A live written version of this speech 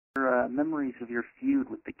memories of your feud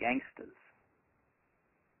with the Gangstas?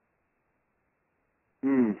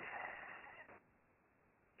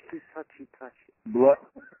 Touchy.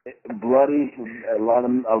 Bloody, a lot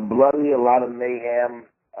of mayhem.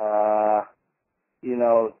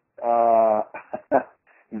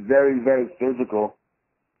 Very, very physical.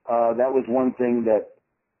 That was one thing that,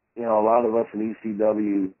 a lot of us in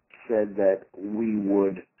ECW said that we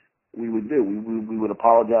would do. We would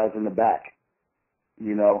apologize in the back.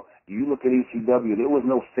 You look at ECW, there was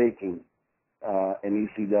no faking in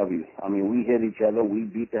ECW. I mean, we hit each other, we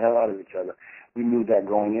beat the hell out of each other. We knew that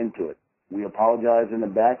going into it. We apologized in the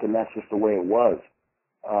back, and that's just the way it was.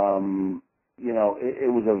 It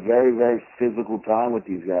was a very, very physical time with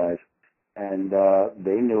these guys, and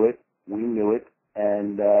they knew it, we knew it,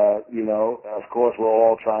 and, of course, we're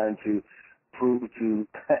all trying to prove to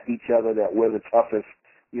each other that we're the toughest,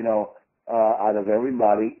 out of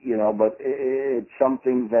everybody, but it's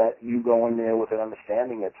something that you go in there with an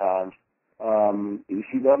understanding at times.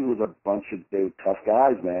 ECW was a bunch of tough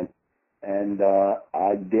guys, man, and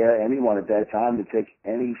I dare anyone at that time to take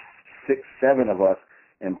any 6, 7 of us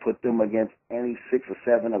and put them against any 6 or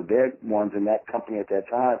 7 of their ones in that company at that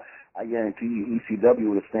time. I guarantee you ECW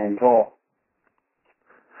would have stand tall.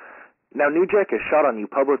 Now, New Jack has shot on you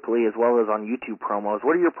publicly as well as on YouTube promos.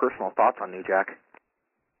 What are your personal thoughts on New Jack?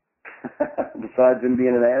 Besides him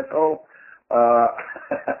being an asshole,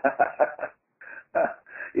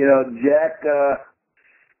 Jack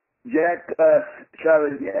shot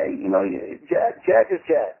his, Jack is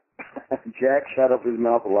Jack. Jack shut up his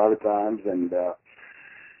mouth a lot of times, and the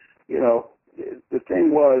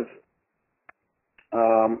thing was,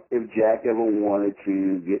 if Jack ever wanted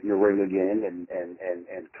to get in the ring again and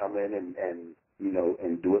come in and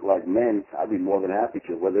do it like men, I'd be more than happy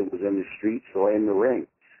to, whether it was in the streets or in the ring.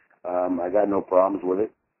 I got no problems with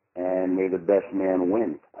it, and may the best man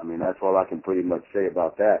win. I mean, that's all I can pretty much say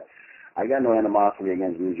about that. I got no animosity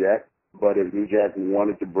against New Jack, but if New Jack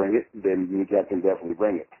wanted to bring it, then New Jack can definitely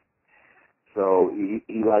bring it. So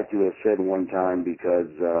he liked to have said one time,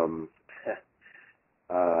 because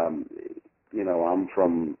I'm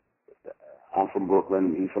from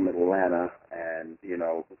Brooklyn, he's from Atlanta, and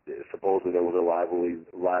supposedly there was a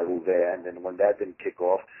rival there, and then when that didn't kick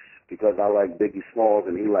off, because I like Biggie Smalls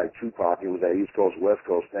and he liked Tupac, it was that East Coast West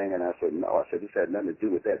Coast thing, and I said no. I said this had nothing to do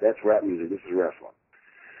with that. That's rap music. This is wrestling.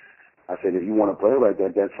 I said if you want to play like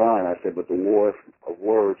that, that's fine. I said but the war of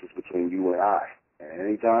words is between you and I. And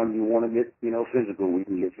anytime you want to get physical, we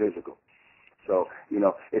can get physical. So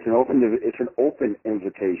it's an open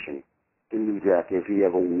invitation to New Jack if he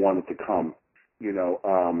ever wanted to come, to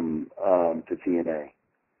TNA.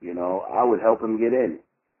 I would help him get in.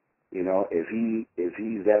 If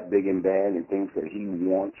he's that big and bad and thinks that he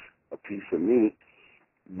wants a piece of me,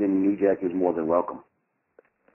 then New Jack is more than welcome.